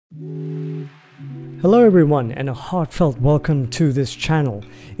Hello everyone, and a heartfelt welcome to this channel.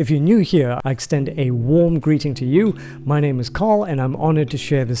 If you're new here, I extend a warm greeting to you. My name is Carl and I'm honored to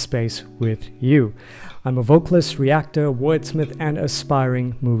share this space with you. I'm a vocalist, reactor, wordsmith, and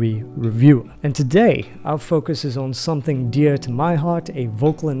aspiring movie reviewer. And today, our focus is on something dear to my heart, a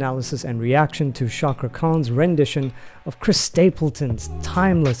vocal analysis and reaction to Cakra Khan's rendition of Chris Stapleton's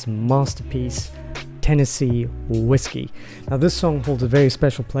timeless masterpiece, Tennessee Whiskey. Now this song holds a very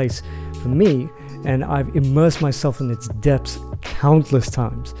special place for me, and I've immersed myself in its depths countless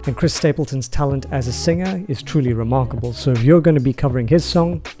times. And Chris Stapleton's talent as a singer is truly remarkable, so if you're going to be covering his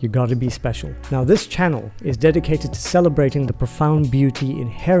song, you gotta be special. Now this channel is dedicated to celebrating the profound beauty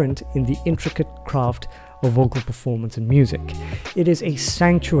inherent in the intricate craft of vocal performance and music. It is a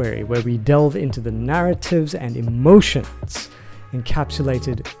sanctuary where we delve into the narratives and emotions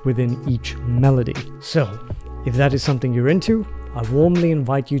encapsulated within each melody. So, if that is something you're into, I warmly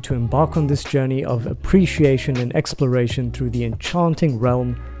invite you to embark on this journey of appreciation and exploration through the enchanting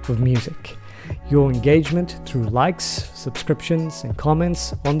realm of music. Your engagement through likes, subscriptions, and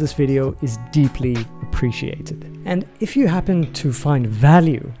comments on this video is deeply appreciated. And if you happen to find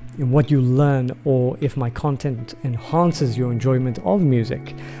value in what you learn, or if my content enhances your enjoyment of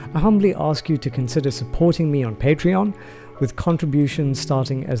music, I humbly ask you to consider supporting me on Patreon with contributions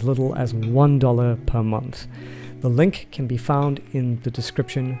starting as little as $1 per month. The link can be found in the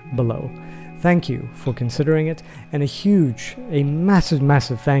description below. Thank you for considering it, and a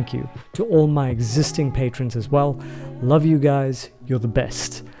massive thank you to all my existing patrons as well. Love you guys, you're the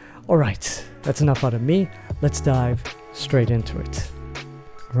best. Alright, that's enough out of me, let's dive straight into it.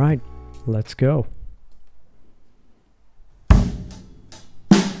 Alright, let's go.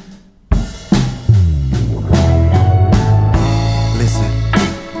 Listen,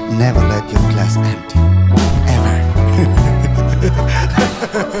 never let your glass empty.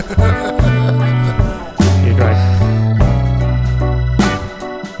 You're right.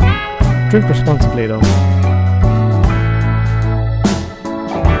 Drink responsibly though.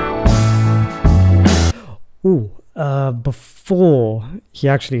 Before he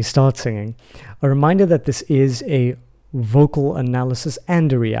actually starts singing, a reminder that this is a vocal analysis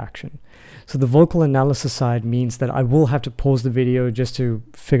and a reaction. So the vocal analysis side means that I will have to pause the video just to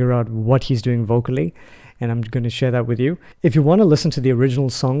figure out what he's doing vocally, and I'm going to share that with you. If you want to listen to the original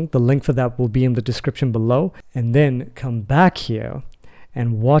song, the link for that will be in the description below, and then come back here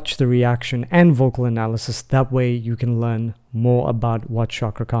and watch the reaction and vocal analysis. That way you can learn more about what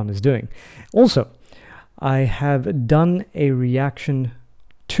Cakra Khan is doing. Also, I have done a reaction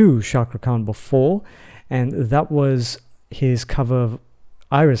to Cakra Khan before, and that was his cover of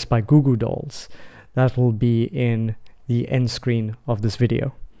Iris by Goo Goo Dolls. That will be in the end screen of this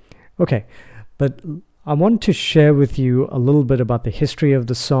video. Okay, but I want to share with you a little bit about the history of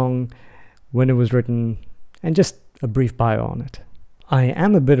the song, when it was written, and just a brief bio on it. I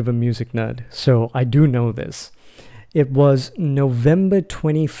am a bit of a music nerd, so I do know this. It was November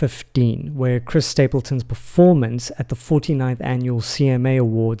 2015 where Chris Stapleton's performance at the 49th Annual CMA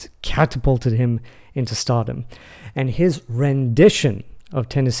Awards catapulted him into stardom, and his rendition of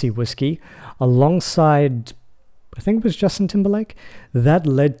Tennessee Whiskey, alongside, I think it was Justin Timberlake, that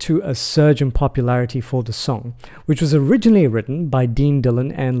led to a surge in popularity for the song, which was originally written by Dean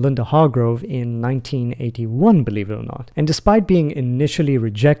Dillon and Linda Hargrove in 1981, believe it or not. And despite being initially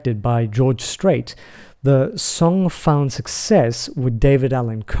rejected by George Strait, the song found success with David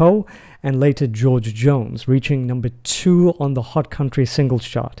Allan Coe and later George Jones, reaching number 2 on the Hot Country Singles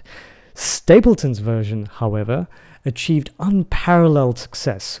chart. Stapleton's version, however, achieved unparalleled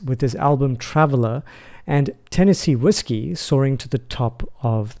success with his album Traveler, and Tennessee Whiskey soaring to the top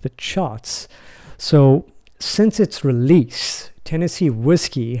of the charts. So since its release, Tennessee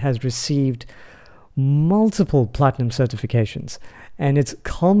Whiskey has received multiple platinum certifications, and it's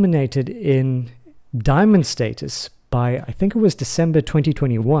culminated in diamond status by, I think it was December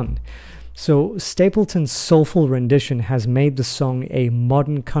 2021. So Stapleton's soulful rendition has made the song a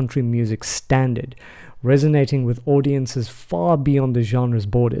modern country music standard, resonating with audiences far beyond the genre's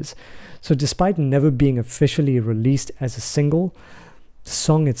borders. So despite never being officially released as a single, the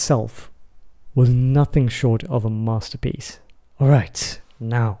song itself was nothing short of a masterpiece. Alright,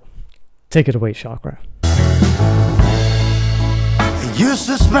 now, take it away, Cakra. I used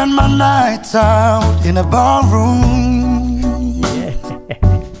to spend my nights out in a barroom. Yeah.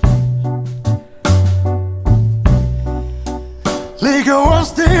 Liquor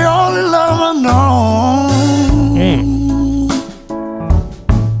was the only love I know.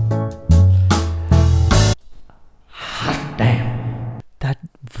 Hot damn. That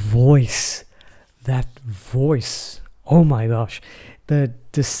voice, oh my gosh. The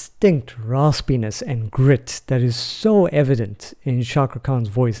distinct raspiness and grit that is so evident in Cakra Khan's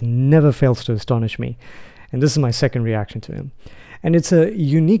voice never fails to astonish me, and this is my second reaction to him. And it's a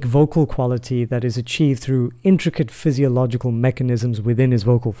unique vocal quality that is achieved through intricate physiological mechanisms within his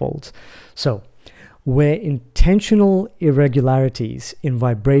vocal folds. So, where intentional irregularities in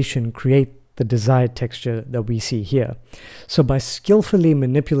vibration create the desired texture that we see here. So by skillfully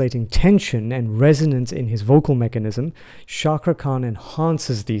manipulating tension and resonance in his vocal mechanism, Cakra Khan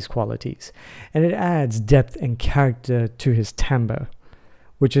enhances these qualities, and it adds depth and character to his timbre,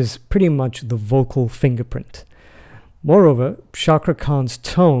 which is pretty much the vocal fingerprint. Moreover, Cakra Khan's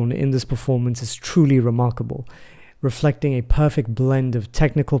tone in this performance is truly remarkable, reflecting a perfect blend of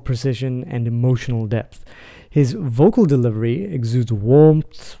technical precision and emotional depth. His vocal delivery exudes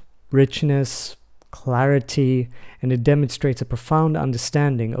warmth, richness, clarity, and it demonstrates a profound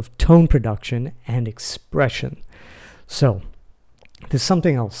understanding of tone production and expression. So, there's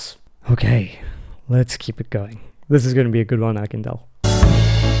something else. Okay, let's keep it going. This is going to be a good one, I can tell.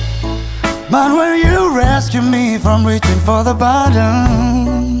 But when you rescue me from reaching for the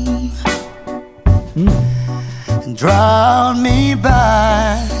bottom, and drown me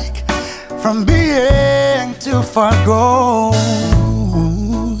back from being too far gone.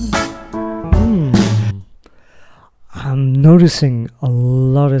 I'm noticing a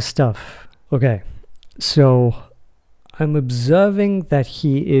lot of stuff. Okay, so I'm observing that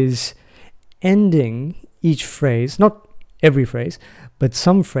he is ending each phrase, not every phrase, but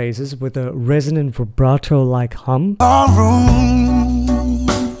some phrases with a resonant vibrato-like hum.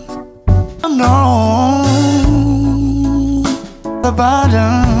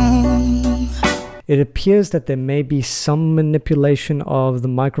 It appears that there may be some manipulation of the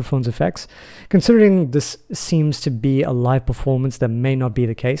microphone's effects. Considering this seems to be a live performance, that may not be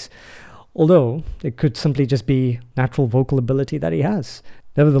the case, although it could simply just be natural vocal ability that he has.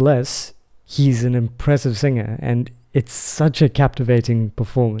 Nevertheless, he's an impressive singer, and it's such a captivating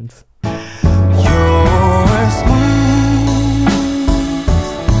performance. You're smooth,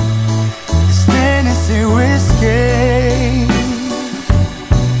 it's Tennessee whiskey.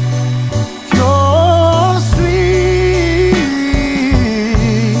 You're sweet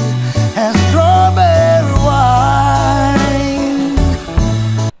as strawberry wine.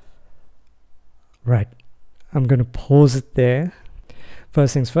 Right, I'm going to pause it there.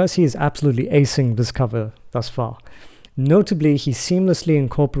 First things first, he is absolutely acing this cover thus far. Notably, he seamlessly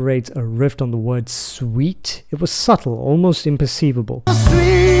incorporates a riff on the word sweet. It was subtle, almost imperceivable,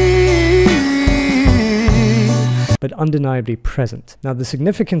 but undeniably present. Now, the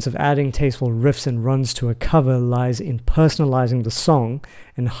significance of adding tasteful riffs and runs to a cover lies in personalizing the song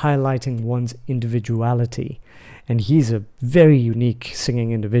and highlighting one's individuality. And he's a very unique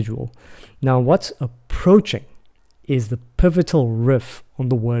singing individual. Now, what's approaching is the pivotal riff on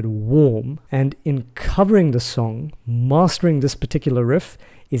the word warm, and in covering the song, mastering this particular riff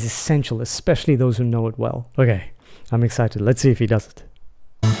is essential, especially those who know it well. Okay, I'm excited. Let's see if he does it.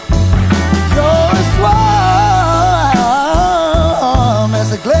 You're as warm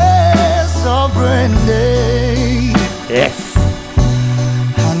as a glass of brandy. Yes.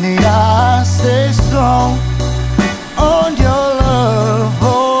 Honey, I stay strong on your love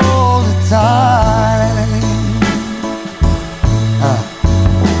all the time.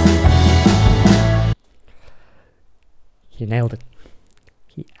 He nailed it.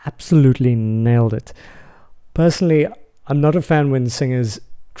 He absolutely nailed it. Personally, I'm not a fan when singers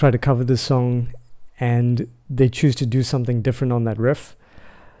try to cover this song and they choose to do something different on that riff.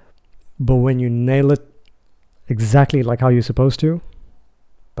 But when you nail it exactly like how you're supposed to,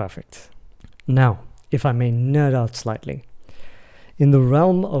 perfect. Now, if I may nerd out slightly. In the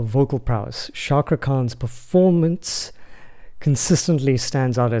realm of vocal prowess, Cakra Khan's performance consistently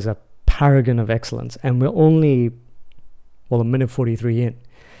stands out as a paragon of excellence, and we're only, well, a minute 43 in.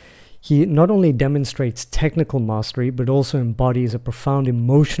 He not only demonstrates technical mastery, but also embodies a profound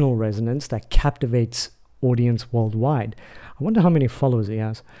emotional resonance that captivates audience worldwide. I wonder how many followers he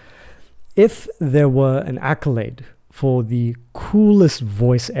has. If there were an accolade for the coolest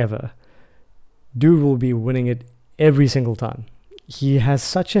voice ever, dude will be winning it every single time. He has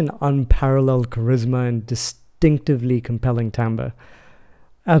such an unparalleled charisma and distinctively compelling timbre.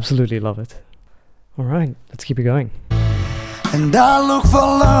 Absolutely love it. All right, let's keep it going. And I look for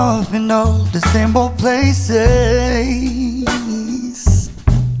love in all the simple places.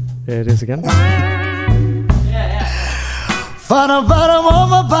 There it is again. For the bottom of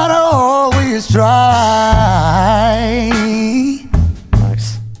my bottle, always dry.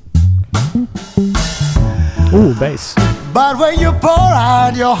 Nice. Ooh, bass. But when you pour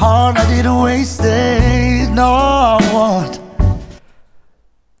out your heart, I didn't waste it. No, I won't.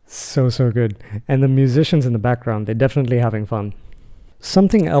 So good. And the musicians in the background, they're definitely having fun.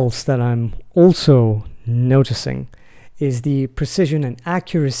 Something else that I'm also noticing is the precision and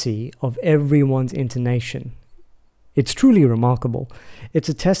accuracy of everyone's intonation. It's truly remarkable. It's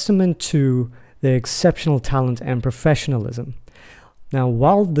a testament to their exceptional talent and professionalism. Now,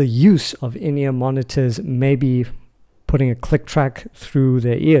 while the use of in-ear monitors may be putting a click track through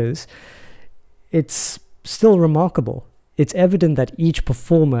their ears, it's still remarkable. It's evident that each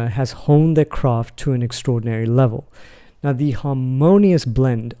performer has honed their craft to an extraordinary level. Now, the harmonious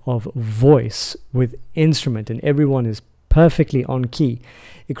blend of voice with instrument, and everyone is perfectly on key,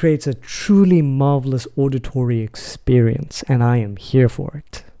 it creates a truly marvelous auditory experience, and I am here for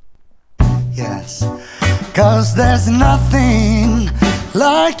it. Yes, 'cause there's nothing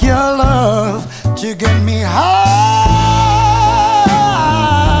like your love to get me high.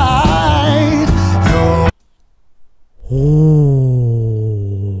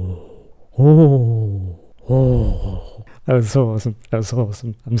 That was so awesome. That was so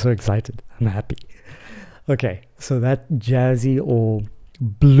awesome. I'm so excited. I'm happy. Okay, so that jazzy or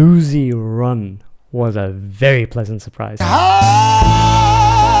bluesy run was a very pleasant surprise.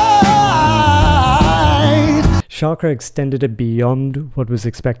 Cakra extended it beyond what was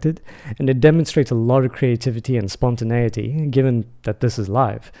expected, and it demonstrates a lot of creativity and spontaneity, given that this is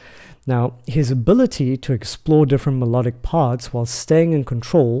live. Now, his ability to explore different melodic parts while staying in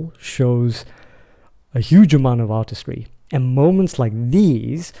control shows a huge amount of artistry. And moments like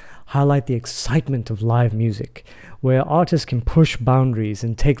these highlight the excitement of live music, where artists can push boundaries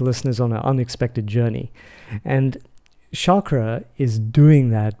and take listeners on an unexpected journey. And Cakra is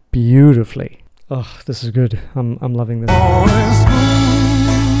doing that beautifully. Oh, this is good. I'm loving this.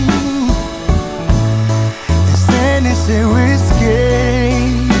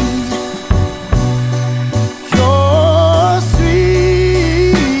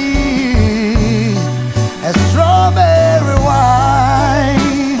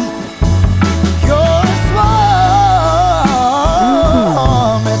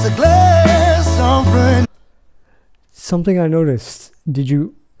 Something I noticed, did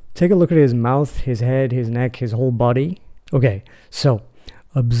you take a look at his mouth, his head, his neck, his whole body? Okay, so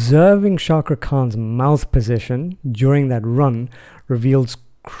observing Cakra Khan's mouth position during that run reveals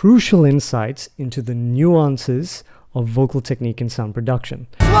crucial insights into the nuances of vocal technique and sound production.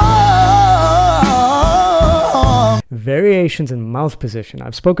 Variations in mouth position,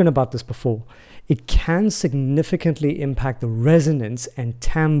 I've spoken about this before. It can significantly impact the resonance and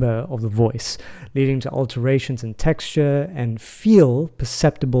timbre of the voice, leading to alterations in texture and feel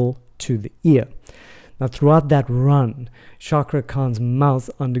perceptible to the ear. Now, throughout that run, Cakra Khan's mouth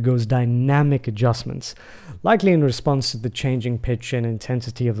undergoes dynamic adjustments, likely in response to the changing pitch and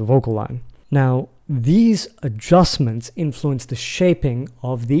intensity of the vocal line. Now, these adjustments influence the shaping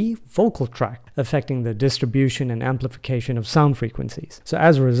of the vocal tract, affecting the distribution and amplification of sound frequencies. So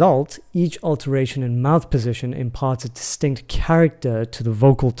as a result, each alteration in mouth position imparts a distinct character to the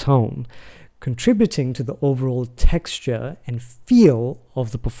vocal tone, contributing to the overall texture and feel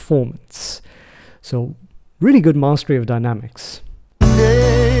of the performance. So really good mastery of dynamics.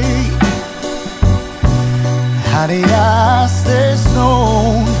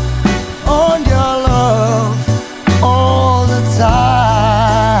 On your love all the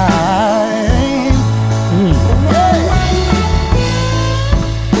time. Hey.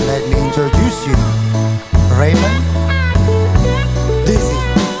 Let me introduce you, Raymond, Dizzy,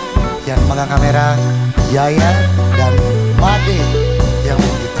 yang megang kamera, Yaya, dan Made yang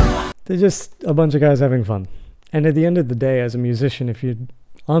menggitar. They're just a bunch of guys having fun. And at the end of the day, as a musician, if you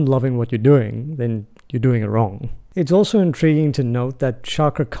aren't loving what you're doing, then you're doing it wrong. It's also intriguing to note that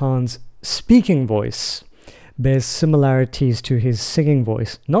Cakra Khan's speaking voice bears similarities to his singing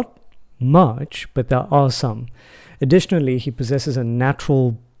voice. Not much, but there are some. Additionally, he possesses a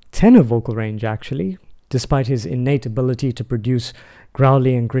natural tenor vocal range, actually, despite his innate ability to produce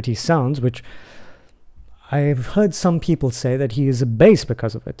growly and gritty sounds, which I've heard some people say that he is a bass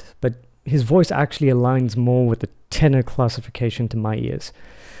because of it, but his voice actually aligns more with the tenor classification to my ears.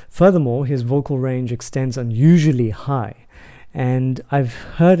 Furthermore, his vocal range extends unusually high, and I've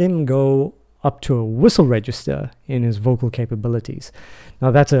heard him go up to a whistle register in his vocal capabilities.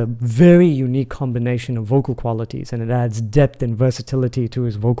 Now that's a very unique combination of vocal qualities, and it adds depth and versatility to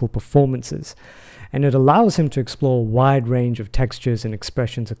his vocal performances, and it allows him to explore a wide range of textures and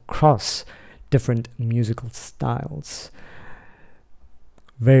expressions across different musical styles.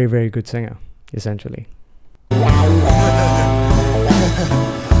 Very, very good singer, essentially.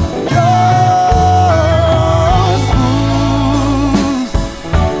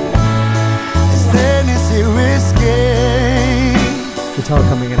 guitar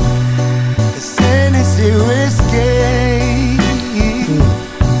coming in. It's Tennessee whiskey.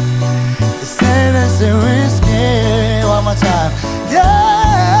 It's Tennessee whiskey. One more time.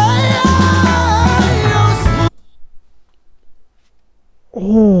 Yeah.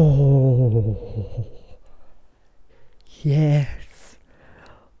 Oh. Yes.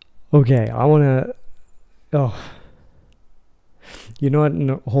 Okay, I wanna. Oh. You know what?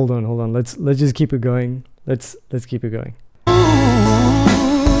 No, hold on. Let's just keep it going. Let's keep it going.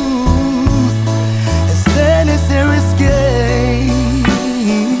 It's Tennessee whiskey.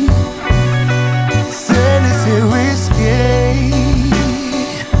 It's Tennessee whiskey.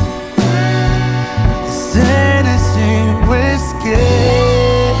 It's Tennessee whiskey.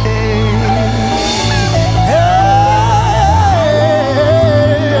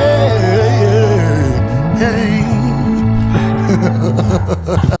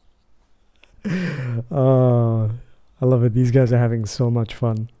 Oh, I love it. These guys are having so much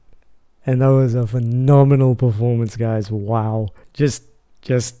fun. And that was a phenomenal performance, guys. Wow. Just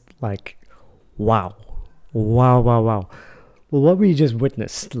like, wow. Wow. Well, what we just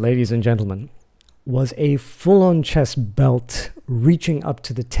witnessed, ladies and gentlemen, was a full-on chest belt reaching up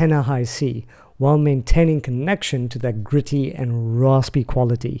to the tenor high C while maintaining connection to that gritty and raspy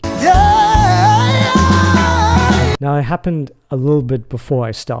quality. Now, it happened a little bit before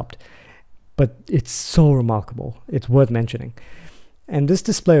I stopped, but it's so remarkable. It's worth mentioning. And this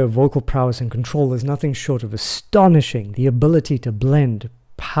display of vocal prowess and control is nothing short of astonishing. The ability to blend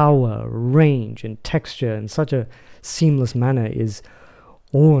power, range, and texture in such a seamless manner is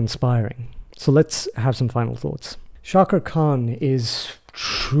awe-inspiring. So let's have some final thoughts. Cakra Khan is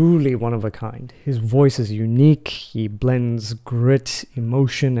truly one of a kind. His voice is unique. He blends grit,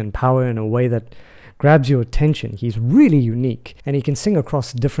 emotion, and power in a way that grabs your attention. He's really unique, and he can sing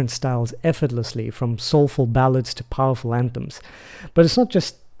across different styles effortlessly, from soulful ballads to powerful anthems. But it's not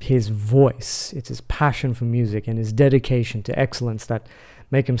just his voice, it's his passion for music and his dedication to excellence that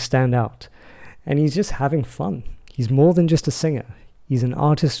make him stand out. And he's just having fun. He's more than just a singer. He's an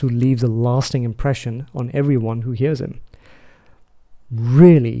artist who leaves a lasting impression on everyone who hears him.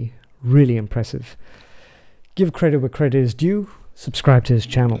 Really, really impressive. Give credit where credit is due. Subscribe to his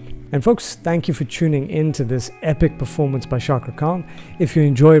channel. And folks, thank you for tuning in to this epic performance by Cakra Khan. If you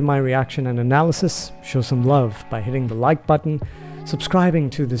enjoyed my reaction and analysis, show some love by hitting the like button, subscribing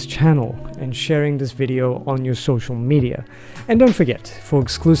to this channel, and sharing this video on your social media. And don't forget, for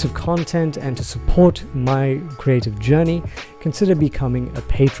exclusive content and to support my creative journey, consider becoming a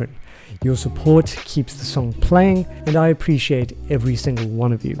patron. Your support keeps the song playing, and I appreciate every single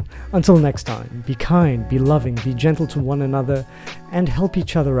one of you. Until next time, be kind, be loving, be gentle to one another, and help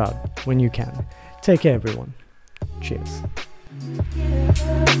each other out when you can. Take care, everyone. Cheers.